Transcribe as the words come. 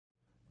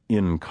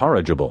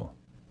Incorrigible.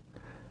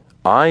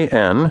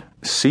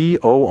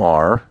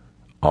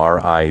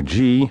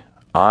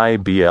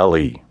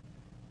 Incorrigible.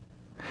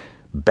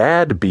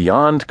 Bad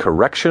beyond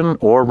correction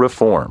or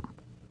reform.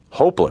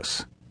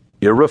 Hopeless.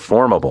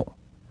 Irreformable.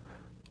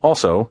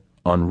 Also,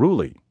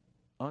 unruly.